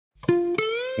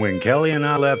When Kelly and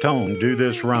I left home to do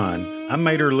this run, I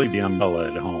made her leave the umbrella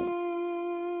at home.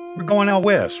 We're going out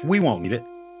west. We won't need it.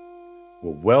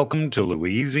 Well, welcome to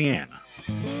Louisiana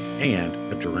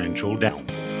and a torrential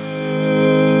downpour.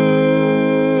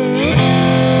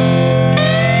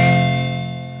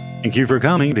 Thank you for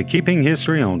coming to Keeping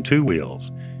History on Two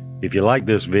Wheels. If you like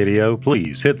this video,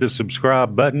 please hit the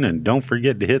subscribe button and don't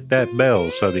forget to hit that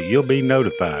bell so that you'll be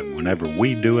notified whenever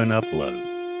we do an upload.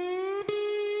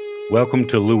 Welcome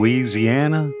to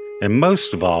Louisiana, and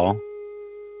most of all,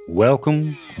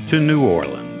 welcome to New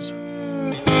Orleans.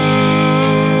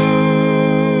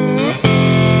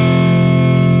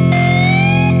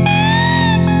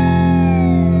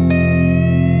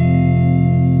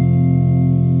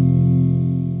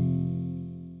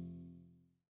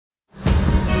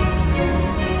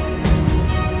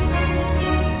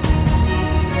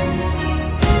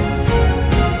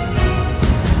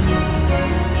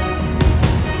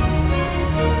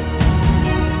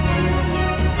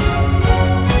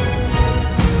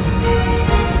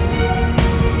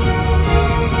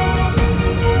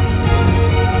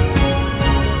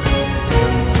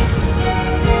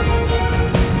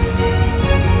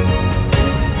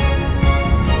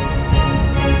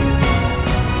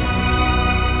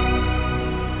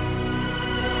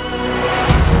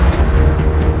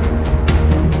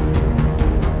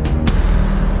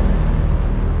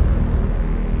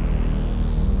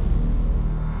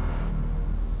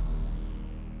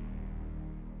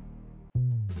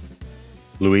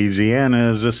 Louisiana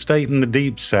is a state in the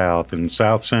deep south and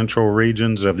south-central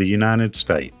regions of the United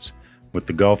States. With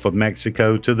the Gulf of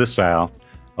Mexico to the south,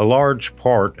 a large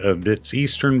part of its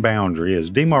eastern boundary is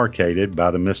demarcated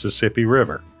by the Mississippi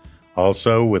River.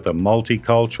 Also, with a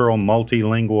multicultural,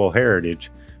 multilingual heritage,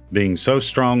 being so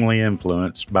strongly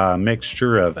influenced by a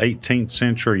mixture of 18th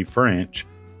century French,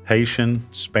 Haitian,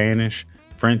 Spanish,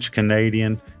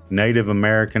 French-Canadian, Native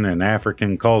American, and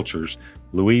African cultures,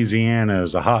 Louisiana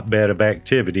is a hotbed of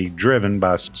activity driven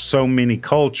by so many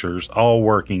cultures all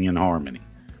working in harmony.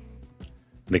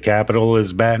 The capital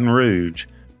is Baton Rouge,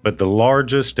 but the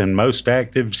largest and most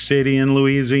active city in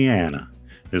Louisiana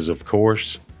is, of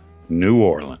course, New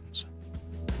Orleans.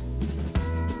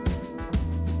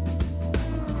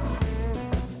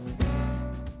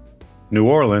 New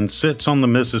Orleans sits on the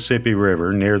Mississippi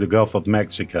River near the Gulf of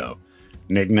Mexico.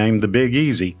 Nicknamed the Big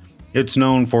Easy, it's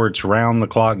known for its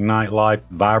round-the-clock nightlife,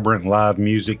 vibrant live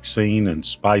music scene, and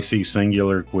spicy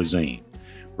singular cuisine,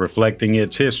 reflecting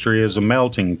its history as a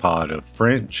melting pot of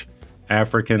French,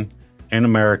 African, and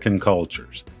American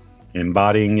cultures.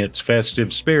 Embodying its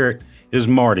festive spirit is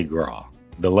Mardi Gras,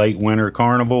 the late winter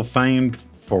carnival famed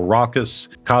for raucous,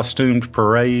 costumed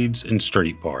parades and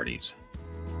street parties.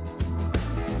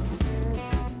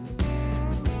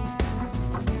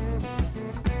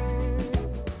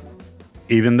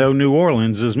 Even though New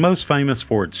Orleans is most famous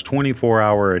for its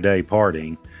 24-hour-a-day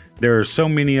partying, there are so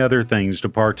many other things to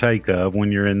partake of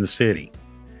when you're in the city.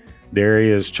 The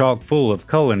area is chock full of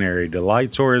culinary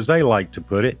delights, or as they like to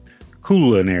put it,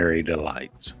 culinary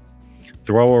delights.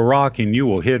 Throw a rock and you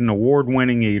will hit an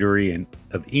award-winning eatery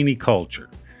of any culture.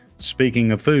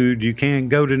 Speaking of food, you can't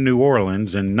go to New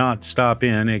Orleans and not stop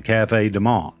in at Café du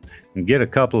Monde and get a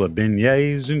couple of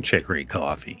beignets and chicory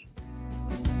coffee.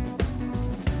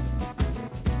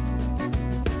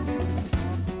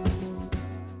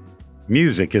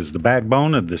 Music is the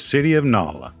backbone of the city of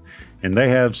Nala, and they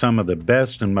have some of the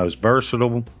best and most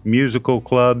versatile musical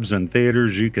clubs and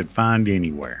theaters you could find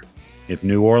anywhere. If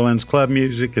New Orleans club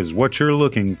music is what you're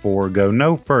looking for, go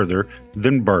no further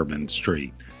than Bourbon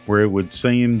Street, where it would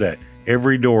seem that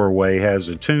every doorway has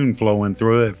a tune flowing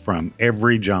through it from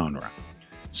every genre.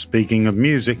 Speaking of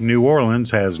music, New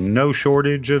Orleans has no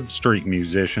shortage of street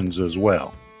musicians as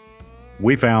well.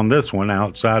 We found this one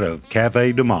outside of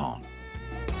Café du Monde.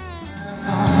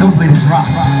 Those ladies rock.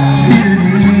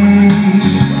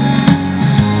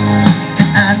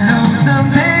 I know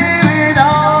someday it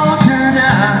all turn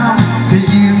out, that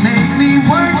you make me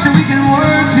work so we can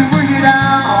work to work it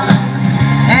out.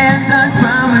 And I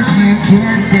promise you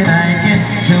get that I get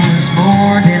so much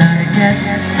more than I get.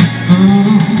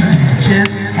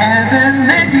 Just haven't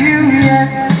met you yet.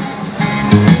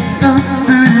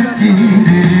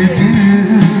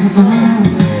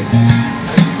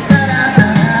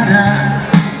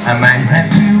 I might have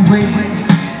to wait,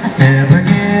 never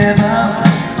give up.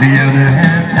 The other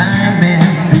half time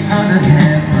and the other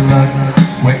half luck.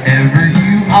 Wherever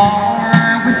you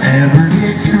are, whenever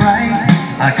it's right,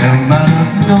 I come out of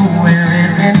nowhere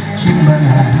and enter my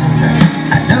life.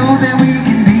 I know that we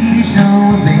can be so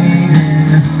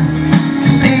amazing.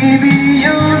 Maybe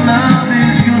your love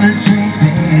is gonna change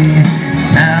me.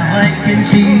 Now I can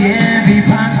see every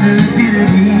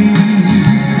possibility.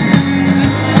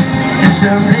 And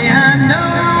someday I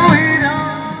know it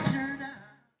all turned out.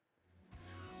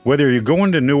 Whether you're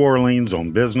going to New Orleans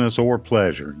on business or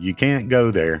pleasure, you can't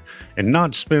go there and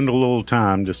not spend a little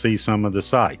time to see some of the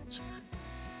sights.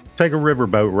 Take a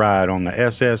riverboat ride on the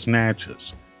SS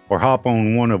Natchez, or hop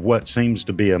on one of what seems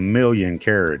to be a million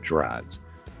carriage rides.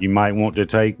 You might want to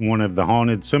take one of the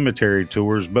haunted cemetery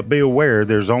tours, but be aware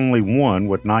there's only one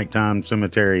with nighttime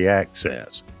cemetery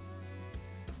access.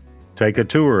 Take a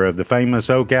tour of the famous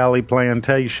Oak Alley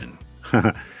Plantation.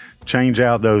 Change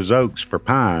out those oaks for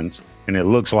pines, and it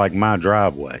looks like my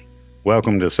driveway.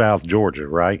 Welcome to South Georgia,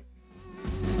 right?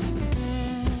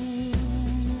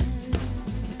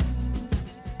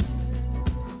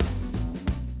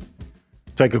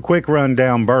 Take a quick run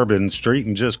down Bourbon Street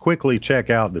and just quickly check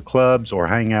out the clubs or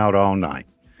hang out all night.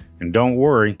 And don't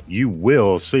worry, you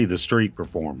will see the street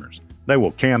performers. They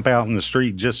will camp out in the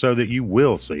street just so that you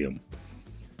will see them.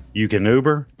 You can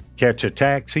Uber, catch a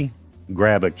taxi,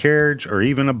 grab a carriage, or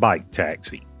even a bike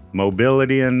taxi.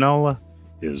 Mobility in NOLA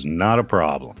is not a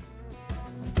problem.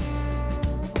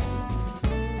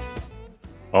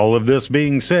 All of this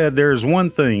being said, there's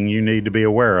one thing you need to be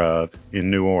aware of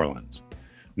in New Orleans.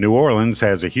 New Orleans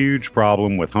has a huge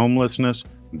problem with homelessness,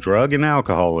 drug and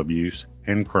alcohol abuse,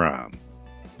 and crime.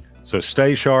 So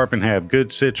stay sharp and have good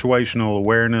situational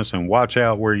awareness and watch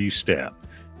out where you step.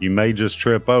 You may just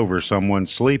trip over someone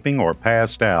sleeping or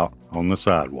passed out on the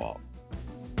sidewalk.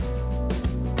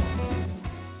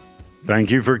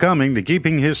 Thank you for coming to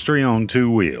Keeping History on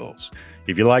Two Wheels.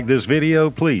 If you like this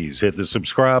video, please hit the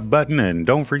subscribe button and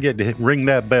don't forget to ring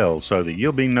that bell so that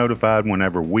you'll be notified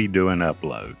whenever we do an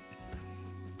upload.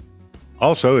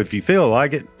 Also, if you feel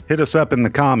like it, hit us up in the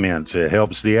comments. It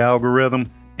helps the algorithm,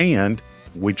 and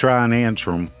we try and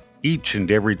answer them each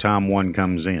and every time one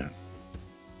comes in.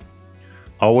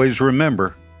 Always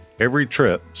remember, every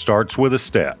trip starts with a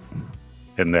step.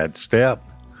 And that step,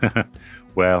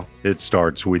 well, it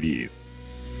starts with you.